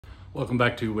Welcome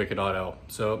back to Wicked Auto.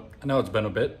 So I know it's been a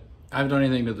bit. I haven't done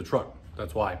anything to the truck.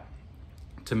 That's why.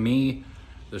 To me,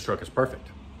 this truck is perfect,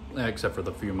 except for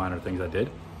the few minor things I did.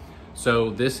 So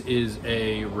this is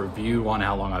a review on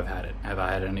how long I've had it. Have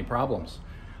I had any problems?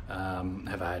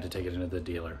 Have I had to take it into the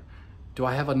dealer? Do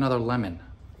I have another lemon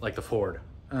like the Ford?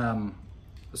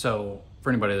 So for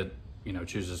anybody that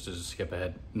chooses to just skip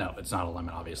ahead, no, it's not a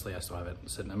lemon. Obviously, I still have it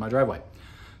sitting in my driveway.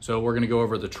 So we're gonna go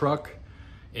over the truck,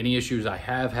 any issues I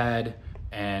have had,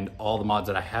 and all the mods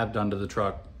that I have done to the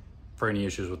truck for any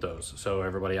issues with those. So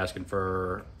everybody asking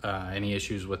for any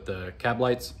issues with the cab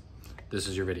lights, this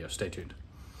is your video, stay tuned.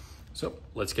 So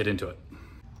let's get into it.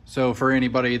 So for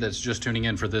anybody that's just tuning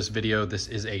in for this video, this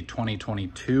is a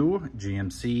 2022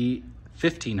 GMC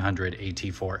 1500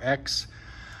 AT4X.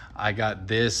 I got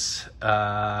this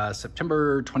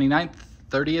September 29th,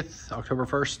 30th, October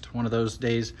 1st, one of those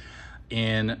days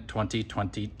in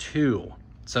 2022.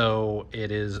 So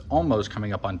it is almost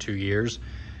coming up on 2 years,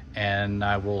 and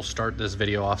I will start this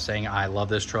video off saying I love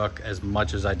this truck as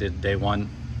much as I did day one,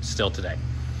 still today.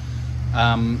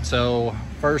 So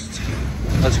first,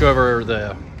 let's go over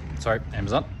the,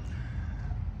 Amazon.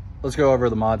 Let's go over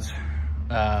the mods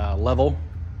level,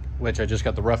 which I just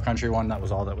got the rough country one. That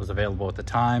was all that was available at the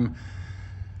time.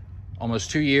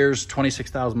 Almost 2 years,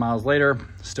 26,000 miles later,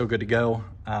 still good to go.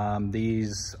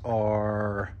 These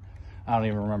are, I don't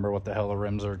even remember what the hell the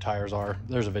rims or tires are.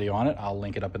 There's a video on it. I'll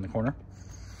link it up in the corner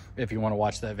if you want to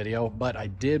watch that video. But I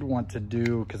did want to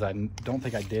do, because I don't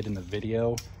think I did in the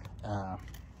video,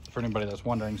 for anybody that's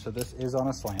wondering, so this is on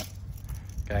a slant.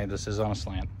 Okay, this is on a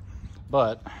slant.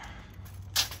 But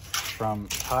from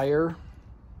tire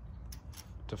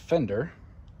to fender,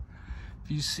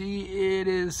 if you see, it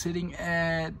is sitting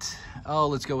at,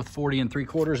 let's go with 40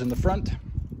 3/4 in the front.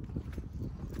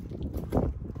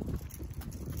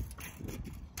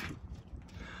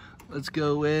 Let's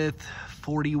go with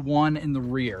 41 in the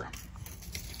rear.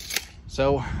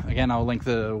 So again, I'll link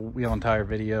the wheel and tire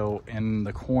video in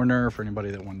the corner for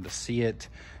anybody that wanted to see it.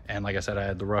 And like I said, I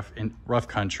had the rough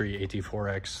country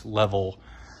AT4X level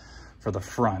for the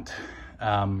front.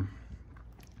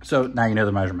 So now you know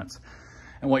the measurements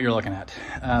and what you're looking at.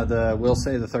 We'll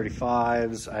say the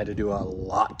 35s, I had to do a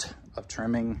lot of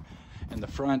trimming in the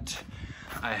front.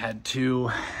 I had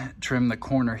to trim the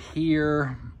corner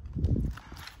here.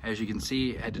 As you can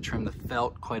see, I had to trim the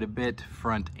felt quite a bit,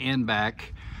 front and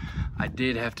back. I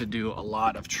did have to do a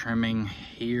lot of trimming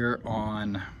here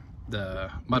on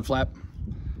the mud flap.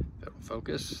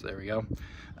 Focus, there we go.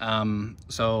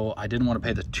 So I didn't want to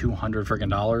pay the $200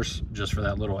 freaking just for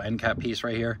that little end cap piece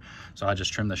right here. So I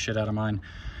just trimmed the shit out of mine.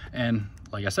 And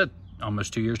like I said,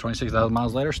 almost 2 years, 26,000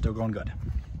 miles later, still going good.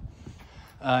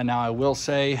 Now I will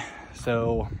say,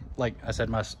 so like I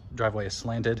said, my driveway is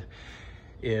slanted.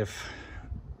 If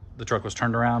the truck was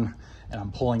turned around and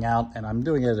I'm pulling out and I'm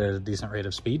doing it at a decent rate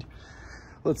of speed,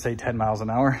 let's say 10 miles an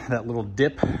hour, that little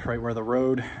dip right where the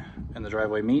road and the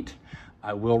driveway meet,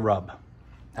 I will rub.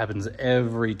 Happens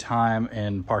every time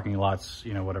in parking lots,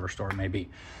 whatever store it may be.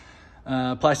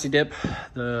 Plasti dip,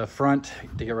 the front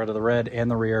to get rid of the red, and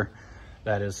the rear.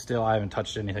 That is still, I haven't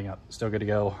touched anything up. Still good to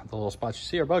go. The little spots you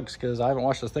see are bugs because I haven't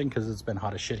washed this thing because it's been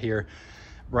hot as shit here,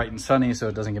 bright and sunny, so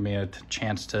it doesn't give me a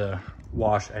chance to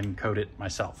wash and coat it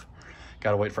myself.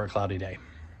 Gotta wait for a cloudy day.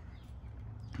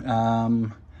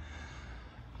 Then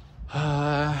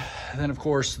of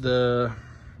course the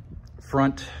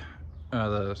front,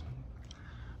 the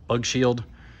bug shield.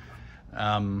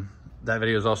 That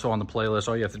video is also on the playlist.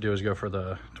 All you have to do is go for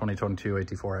the 2022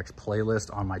 AT4X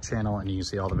playlist on my channel, and you can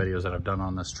see all the videos that I've done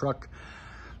on this truck.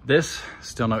 This,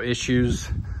 still no issues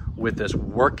with this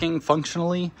working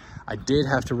functionally. I did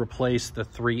have to replace the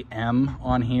 3M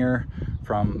on here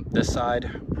from this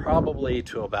side, probably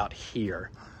to about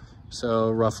here. So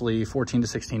roughly 14 to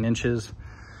 16 inches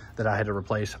that I had to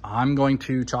replace. I'm going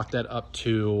to chalk that up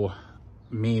to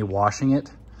me washing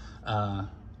it,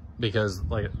 because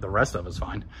like the rest of it's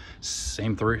fine.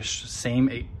 Same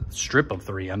strip of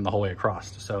 3M the whole way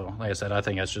across. So like I said, I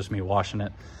think that's just me washing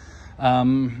it.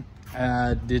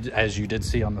 As you did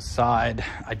see on the side,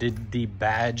 I did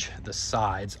debadge the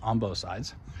sides on both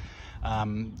sides.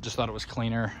 Just thought it was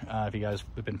cleaner. If you guys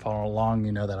have been following along,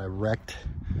 you know that I wrecked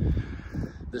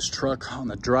this truck on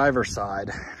the driver's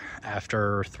side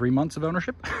after 3 months of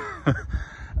ownership.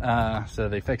 So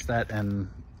they fixed that, and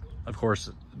of course,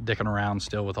 dicking around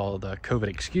still with all the COVID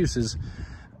excuses,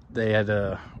 they had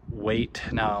to wait.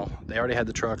 Now, they already had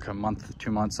the truck a month,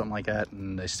 2 months, something like that,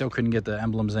 and they still couldn't get the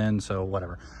emblems in, so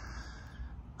whatever.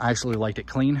 I actually liked it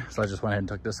clean, so I just went ahead and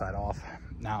took this side off.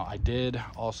 Now, I did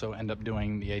also end up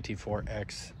doing the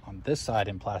AT4X on this side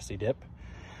in Plasti Dip.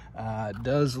 It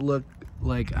does look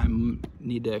like I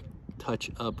need to touch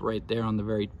up right there on the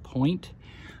very point.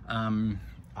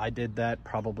 I did that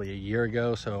probably a year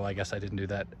ago, so I guess I didn't do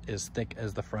that as thick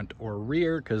as the front or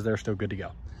rear because they're still good to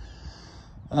go.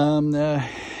 The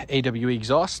AWE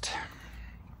exhaust,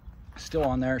 still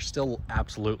on there, still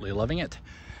absolutely loving it.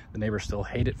 The neighbors still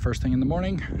hate it first thing in the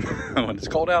morning when it's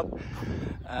cold out.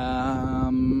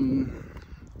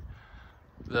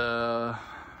 The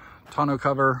tonneau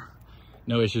cover,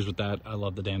 no issues with that. I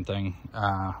love the damn thing.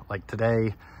 Like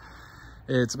today,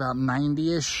 it's about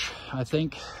 90-ish, I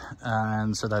think.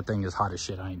 And so that thing is hot as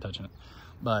shit. I ain't touching it.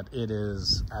 But it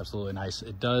is absolutely nice.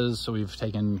 It does. So we've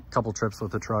taken a couple trips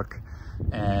with the truck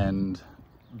and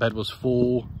bed was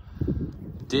full.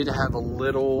 Did have a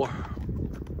little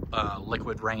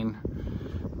liquid rain.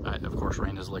 Of course,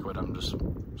 rain is liquid. I'm just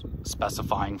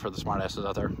specifying for the smartasses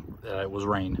out there that it was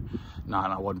rain.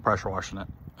 I wasn't pressure washing it.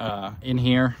 In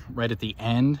here, right at the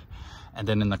end, and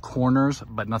then in the corners,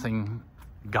 but nothing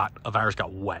of ours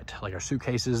got wet. Like our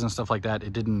suitcases and stuff like that,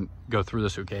 it didn't go through the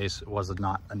suitcase. It was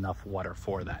not enough water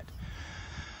for that.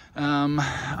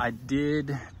 I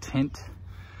did tint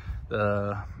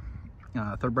the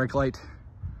third brake light.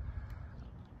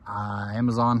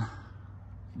 Amazon,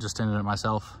 just tinted it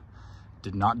myself.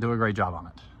 Did not do a great job on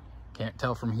it. Can't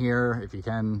tell from here. If you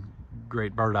can,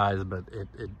 great bird eyes, but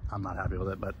I'm not happy with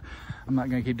it, but I'm not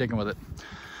gonna keep digging with it.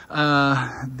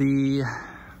 The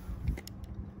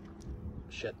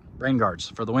rain guards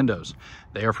for the windows,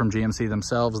 they are from GMC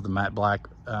themselves, the matte black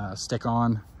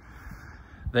stick-on.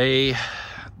 I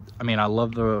mean, I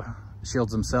love the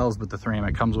shields themselves, but the 3M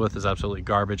it comes with is absolutely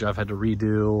garbage. I've had to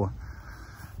redo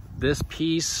this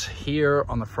piece here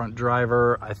on the front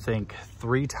driver, I think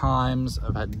 3 times.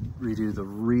 I've had to redo the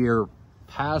rear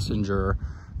passenger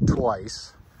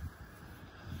twice.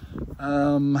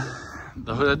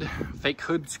 The hood, fake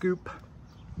hood scoop,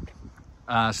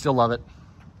 still love it.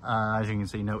 As you can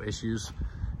see, no issues,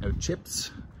 no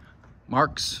chips,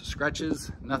 marks,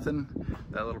 scratches, nothing.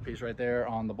 That little piece right there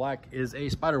on the black is a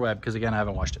spider web because, again, I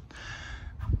haven't washed it.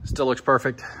 Still looks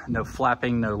perfect. No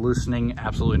flapping, no loosening,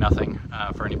 absolutely nothing.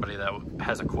 For anybody that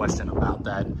has a question about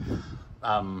that,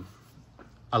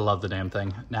 I love the damn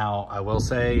thing. Now, I will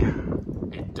say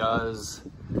it does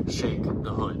shake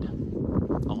the hood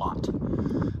a lot.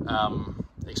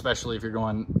 Especially if you're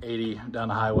going 80 down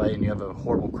the highway and you have a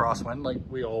horrible crosswind like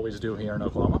we always do here in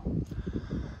Oklahoma.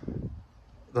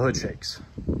 The hood shakes.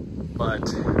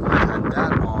 But I had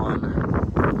that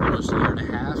on almost a year and a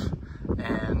half,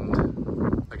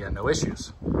 and again, no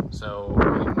issues. So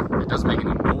I mean, it doesn't make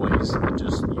any noise, it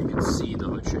just, you can see the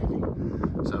hood shaking.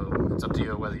 So it's up to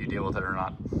you whether you deal with it or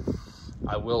not.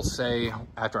 I will say,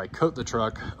 after I coat the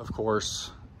truck, of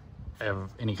course,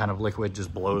 any kind of liquid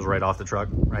just blows right off the truck,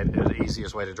 right? It's the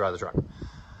easiest way to dry the truck.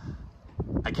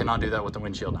 I cannot do that with the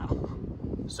windshield now.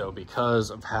 So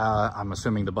because of how, I'm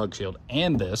assuming the bug shield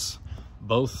and this,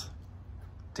 both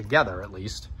together at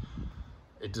least,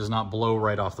 it does not blow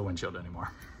right off the windshield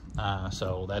anymore.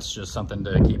 So that's just something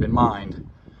to keep in mind.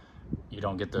 You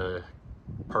don't get the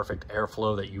perfect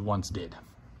airflow that you once did.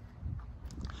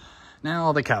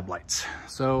 Now the cab lights.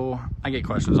 So I get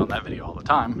questions on that video all the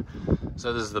time.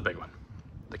 So this is the big one.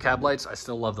 The cab lights, I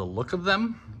still love the look of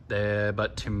them,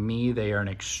 but to me, they are an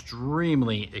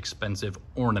extremely expensive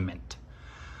ornament.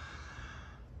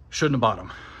 Shouldn't have bought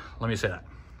them, let me say that.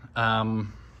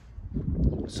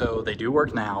 So they do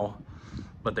work now,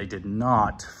 but they did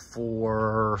not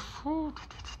for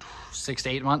 6 to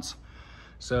 8 months.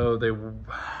 So they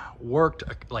worked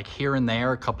like here and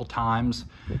there a couple times,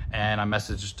 and I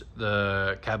messaged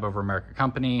the Cab Over America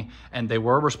company, and they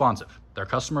were responsive. Their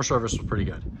customer service was pretty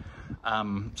good.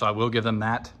 So I will give them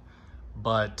that,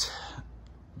 but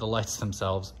the lights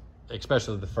themselves,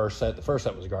 especially the first set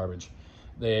was garbage.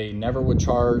 They never would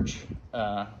charge,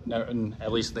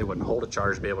 at least they wouldn't hold a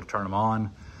charge to be able to turn them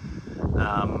on.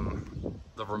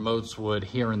 The remotes would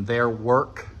here and there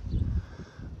work.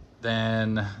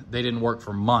 Then they didn't work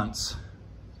for months,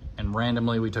 and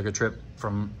randomly we took a trip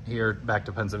from here back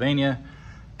to Pennsylvania,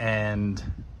 and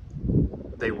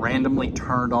they randomly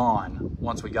turned on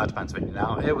once we got to Pennsylvania.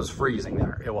 Now, it was freezing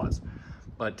there, it was,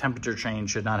 but temperature change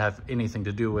should not have anything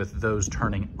to do with those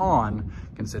turning on,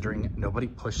 considering nobody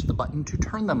pushed the button to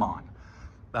turn them on.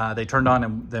 They turned on,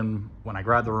 and then when I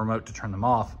grabbed the remote to turn them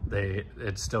off,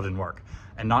 it still didn't work.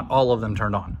 And not all of them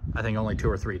turned on. I think only 2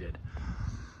 or 3 did.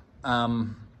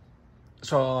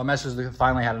 So I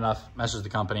finally had enough, messaged the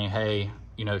company, hey,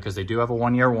 you know, because they do have a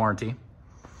 1-year warranty,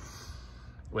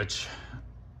 which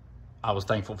I was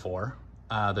thankful for.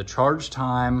 The charge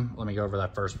time, let me go over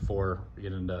that first before we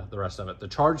get into the rest of it. The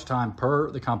charge time per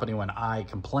the company when I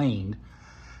complained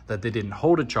that they didn't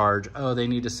hold a charge. Oh, they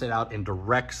need to sit out in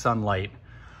direct sunlight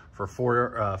for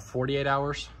 48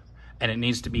 hours. And it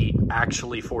needs to be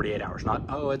actually 48 hours, not,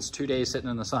 oh, it's 2 days sitting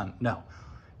in the sun. No,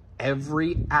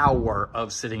 every hour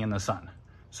of sitting in the sun.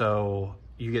 So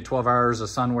you get 12 hours of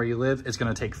sun where you live, it's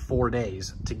gonna take 4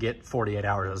 days to get 48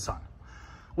 hours of sun,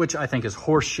 which I think is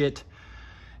horse shit.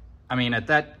 I mean, at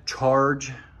that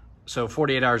charge, so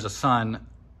 48 hours of sun,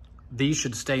 these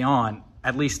should stay on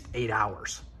at least 8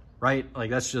 hours, right? Like,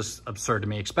 that's just absurd to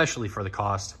me, especially for the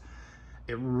cost.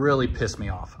 It really pissed me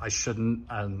off. I shouldn't,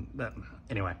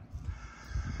 anyway.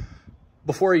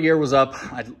 Before a year was up,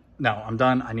 no, I'm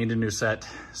done. I need a new set.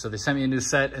 So they sent me a new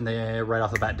set and they right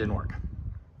off the bat didn't work.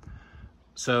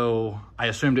 So I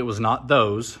assumed it was not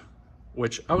those,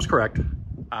 which I was correct.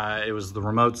 It was the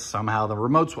remotes. Somehow the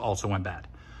remotes also went bad.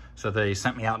 So they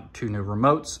sent me out 2 new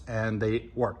remotes and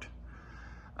they worked.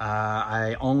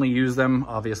 I only use them,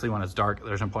 obviously, when it's dark.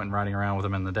 There's no point in riding around with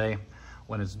them in the day.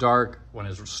 When it's dark, when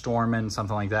it's storming,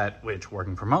 something like that, which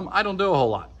working from home, I don't do a whole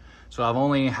lot. So I've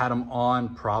only had them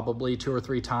on probably 2 or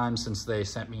 3 times since they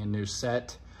sent me a new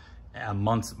set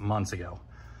months ago.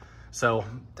 So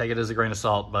take it as a grain of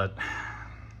salt, but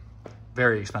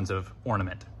very expensive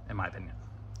ornament, in my opinion.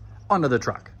 Onto the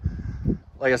truck.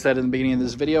 Like I said in the beginning of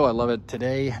this video, I love it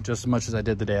today just as much as I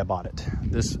did the day I bought it.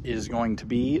 This is going to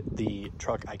be the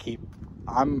truck I keep.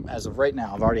 As of right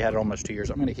now, I've already had it almost 2 years.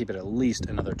 I'm going to keep it at least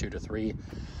another 2 to 3. You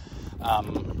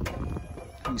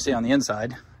can see on the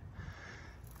inside,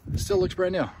 it still looks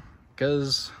brand new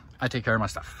because I take care of my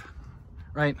stuff,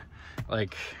 right?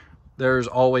 Like, there's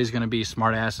always going to be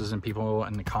smart asses and people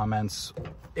in the comments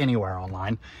anywhere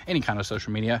online, any kind of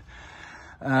social media.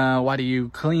 Why do you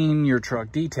clean your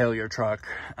truck, detail your truck?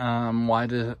 Why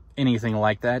do anything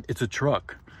like that? It's a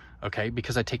truck, okay?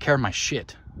 Because I take care of my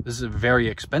shit. This is a very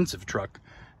expensive truck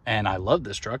and I love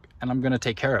this truck and I'm going to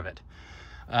take care of it.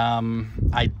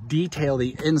 I detail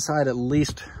the inside at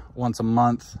least once a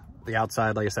month. The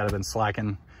outside, like I said, I've been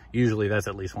slacking. Usually that's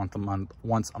at least once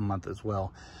a month as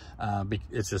well.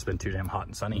 It's just been too damn hot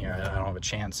and sunny here. I don't have a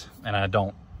chance. And I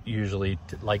don't usually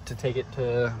like to take it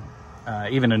to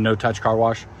even a no-touch car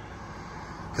wash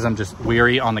because I'm just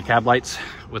weary on the cab lights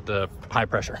with the high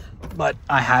pressure. But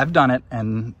I have done it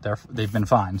and they've been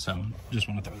fine. So just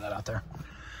want to throw that out there.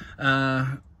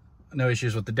 No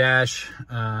issues with the dash.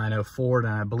 I know Ford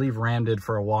and I believe Ram did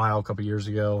for a while, a couple years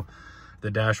ago. The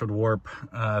dash would warp.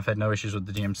 I've had no issues with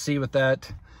the GMC with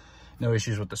that. No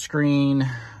issues with the screen.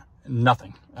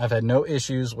 Nothing. I've had no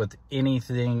issues with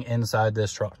anything inside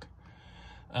this truck.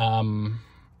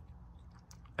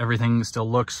 Everything still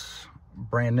looks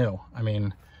brand new. I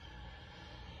mean,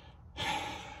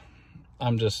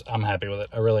 I'm happy with it.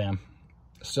 I really am.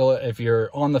 Still, if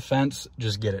you're on the fence,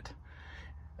 just get it.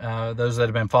 Those that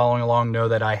have been following along know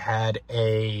that I had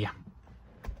a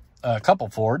couple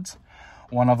Fords.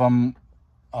 One of them,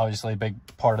 obviously a big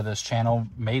part of this channel,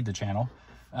 made the channel,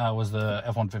 was the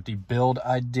F-150 build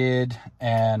I did,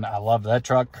 and I loved that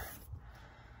truck.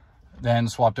 Then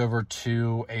swapped over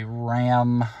to a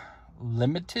Ram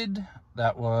Limited.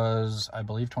 That was, I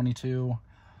believe, 22,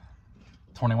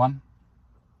 21.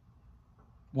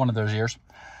 One of those years.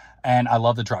 And I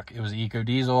love the truck. It was eco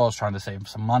diesel. I was trying to save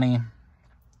some money.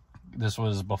 This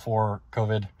was before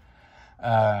COVID.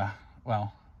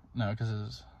 Well, no,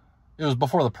 because it was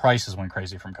before the prices went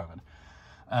crazy from COVID.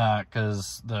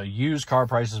 Because the used car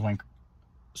prices went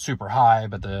super high,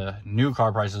 but the new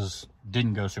car prices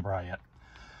didn't go super high yet.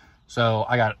 So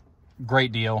I got a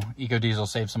great deal. Eco diesel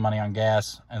saved some money on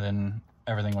gas, and then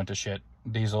everything went to shit.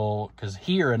 Diesel, because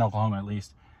here in Oklahoma at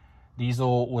least,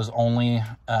 diesel was only,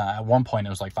 at one point it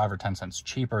was like 5 or 10 cents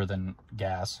cheaper than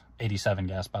gas, 87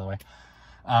 gas, by the way.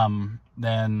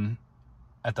 Then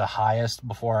at the highest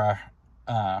before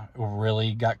it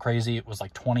really got crazy, it was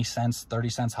like 20 cents, 30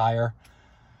 cents higher.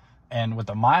 And with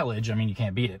the mileage, I mean, you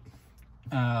can't beat it.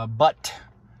 But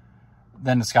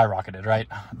then it skyrocketed, right?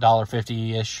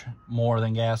 $1.50-ish more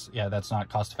than gas. Yeah, that's not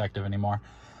cost effective anymore.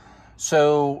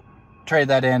 So trade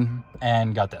that in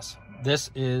and got this.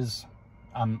 This is,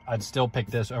 I'd still pick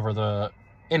this over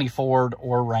any Ford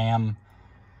or Ram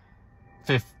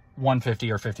 150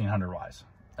 or 1500 wise.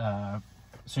 As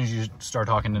soon as you start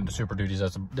talking into Super Duties,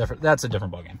 that's a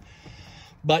different ballgame.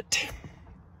 But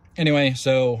anyway,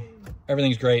 so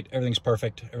everything's great, everything's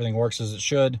perfect, everything works as it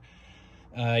should.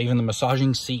 Even the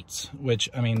massaging seats, which,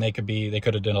 I mean, they could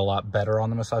have done a lot better on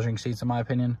the massaging seats, in my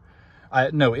opinion. I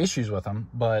had no issues with them,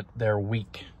 but they're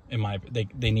weak.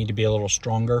 They need to be a little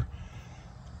stronger.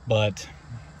 But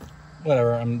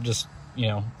whatever, I'm just, you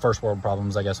know, first world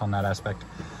problems, I guess, on that aspect.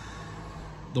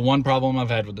 The one problem I've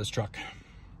had with this truck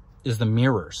is the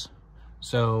mirrors.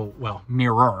 So, well,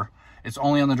 mirror. It's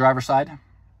only on the driver's side,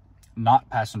 not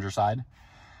passenger side.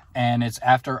 And it's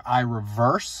after I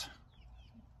reverse.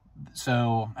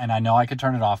 So, and I know I could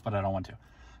turn it off, but I don't want to.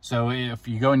 So if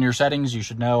you go in your settings, you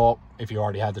should know, if you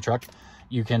already have the truck,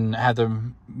 you can have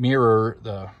the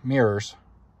mirrors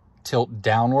tilt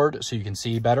downward so you can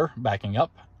see better, backing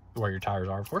up where your tires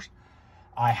are, of course.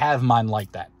 I have mine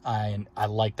like that. I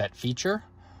like that feature,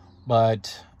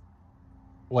 but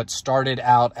what started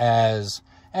out as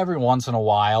every once in a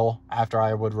while after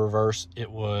I would reverse,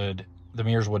 the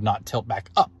mirrors would not tilt back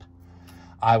up.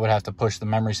 I would have to push the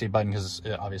memory seat button because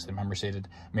obviously memory seated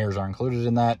mirrors are included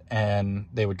in that, and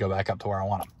they would go back up to where I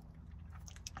want them.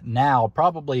 Now,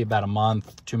 probably about a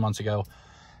month, 2 months ago,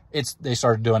 they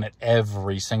started doing it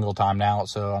every single time now.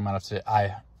 So I'm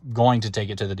going to take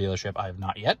it to the dealership. I have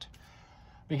not yet,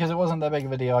 because it wasn't that big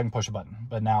of a deal. I can push a button,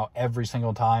 but now every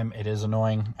single time it is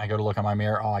annoying. I go to look at my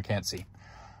mirror. Oh, I can't see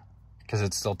because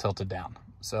it's still tilted down.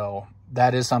 So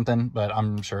that is something, but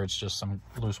I'm sure it's just some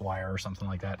loose wire or something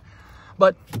like that.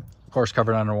 But of course,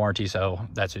 covered under warranty, so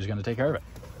that's who's going to take care of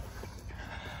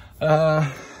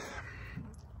it.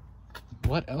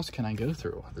 What else can I go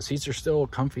through? The seats are still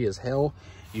comfy as hell.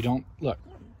 You don't look.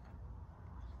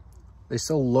 They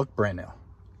still look brand new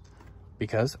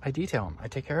because I detail them. I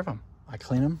take care of them. I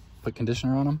clean them, put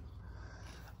conditioner on them.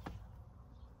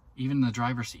 Even the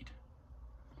driver's seat.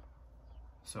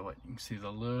 So what, you can see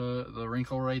the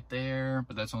wrinkle right there,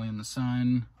 but that's only in the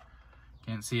sun.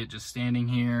 Can't see it just standing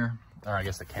here. Or I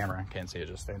guess the camera can't see it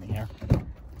just standing here.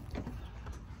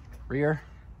 Rear,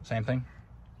 same thing.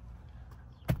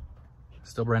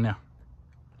 Still brand new.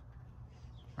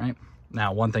 Right?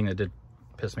 Now, one thing that did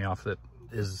piss me off that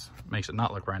makes it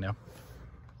not look brand new.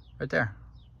 Right there.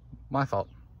 My fault.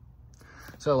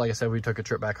 So, like I said, we took a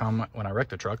trip back home when I wrecked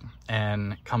the truck.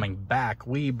 And coming back,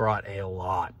 we brought a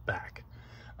lot back.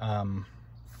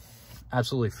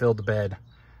 Absolutely filled the bed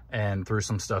and threw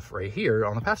some stuff right here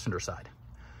on the passenger side.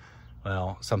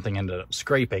 Well, something ended up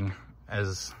scraping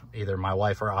as either my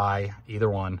wife or I, either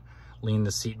one, leaned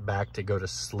the seat back to go to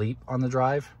sleep on the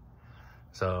drive.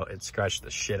 So it scratched the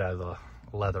shit out of the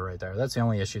leather right there. That's the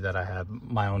only issue that I had.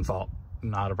 My own fault.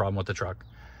 Not a problem with the truck.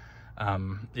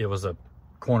 It was a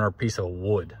corner piece of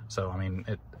wood. So, I mean,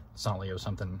 it's not like it was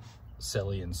something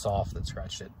silly and soft that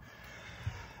scratched it.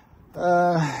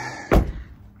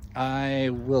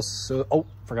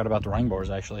 Forgot about the running boards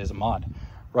actually as a mod.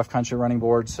 Rough country running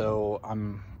board. So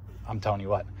I'm telling you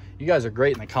what, you guys are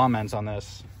great in the comments on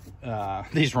this,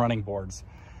 these running boards.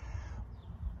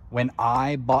 When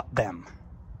I bought them,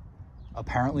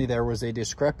 apparently there was a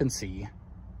discrepancy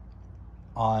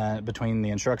between the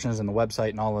instructions and the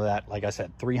website and all of that. Like I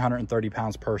said, 330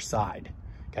 pounds per side,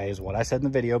 okay, is what I said in the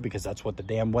video, because that's what the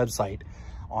damn website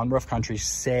on Rough Country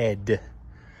said.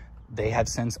 They have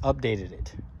since updated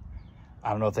it. I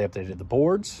don't know if they updated the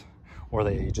boards or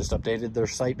they just updated their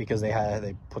site because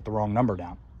they put the wrong number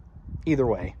down. Either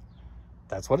way,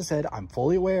 that's what it said. I'm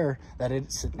fully aware that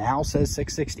it now says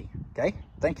 660. Okay,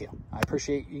 thank you. I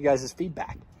appreciate you guys'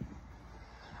 feedback.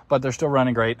 But they're still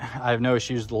running great. I have no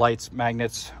issues. The lights,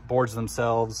 magnets, boards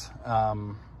themselves. I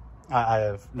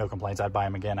have no complaints. I'd buy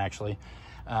them again, actually.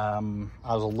 I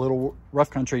was a little Rough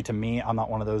Country to me. I'm not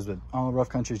one of those that, oh, Rough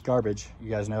Country's garbage. You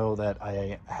guys know that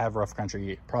I have Rough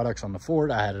Country products on the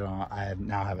Ford. I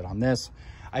now have it on this.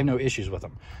 I have no issues with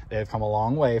them. They have come a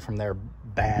long way from their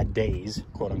bad days,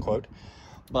 quote unquote,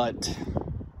 but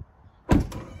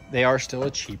they are still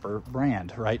a cheaper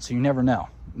brand, right? So you never know.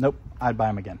 Nope, I'd buy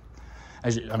them again.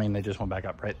 I mean, they just went back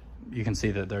up, right? You can see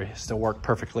that they still work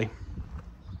perfectly.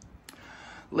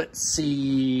 Let's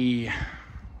see.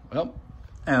 Well,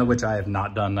 which I have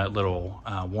not done that little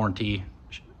warranty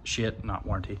shit, not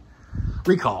warranty,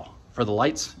 recall for the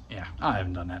lights. Yeah, I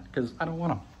haven't done that because I don't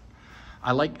want them.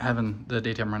 I like having the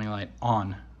daytime running light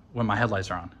on when my headlights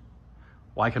are on.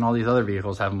 Why can all these other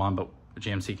vehicles have them on, but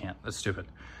GMC can't? That's stupid.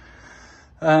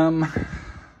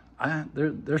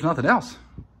 There's nothing else.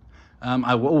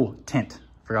 Tint.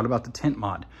 Forgot about the tint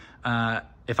mod.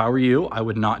 If I were you, I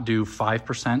would not do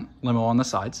 5% limo on the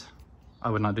sides. I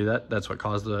would not do that. That's what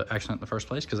caused the accident in the first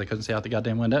place, because I couldn't see out the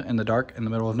goddamn window in the dark in the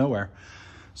middle of nowhere.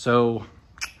 So,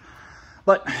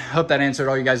 but hope that answered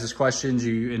all you guys' questions.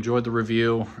 You enjoyed the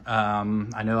review.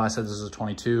 I know I said this is a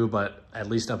 22, but at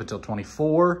least up until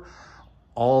 24,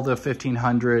 all the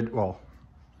 1500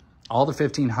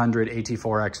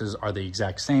 AT4Xs are the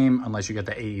exact same, unless you get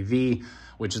the AEV,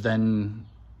 which then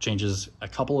changes a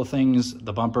couple of things.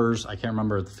 The bumpers, I can't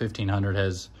remember if the 1500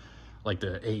 has like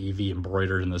the AEV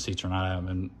embroidered in the seats or not. I haven't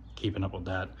been keeping up with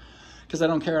that because I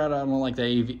don't care. I don't like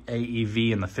the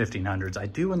AEV in the 1500s. I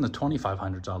do in the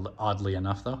 2500s, oddly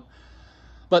enough, though.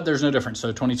 but there's no difference.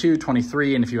 So 22,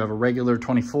 23, and if you have a regular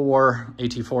 24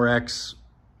 AT4X,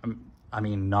 I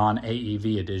mean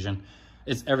non-AEV edition,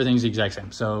 everything's the exact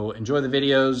same. So enjoy the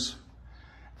videos,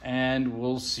 and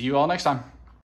we'll see you all next time.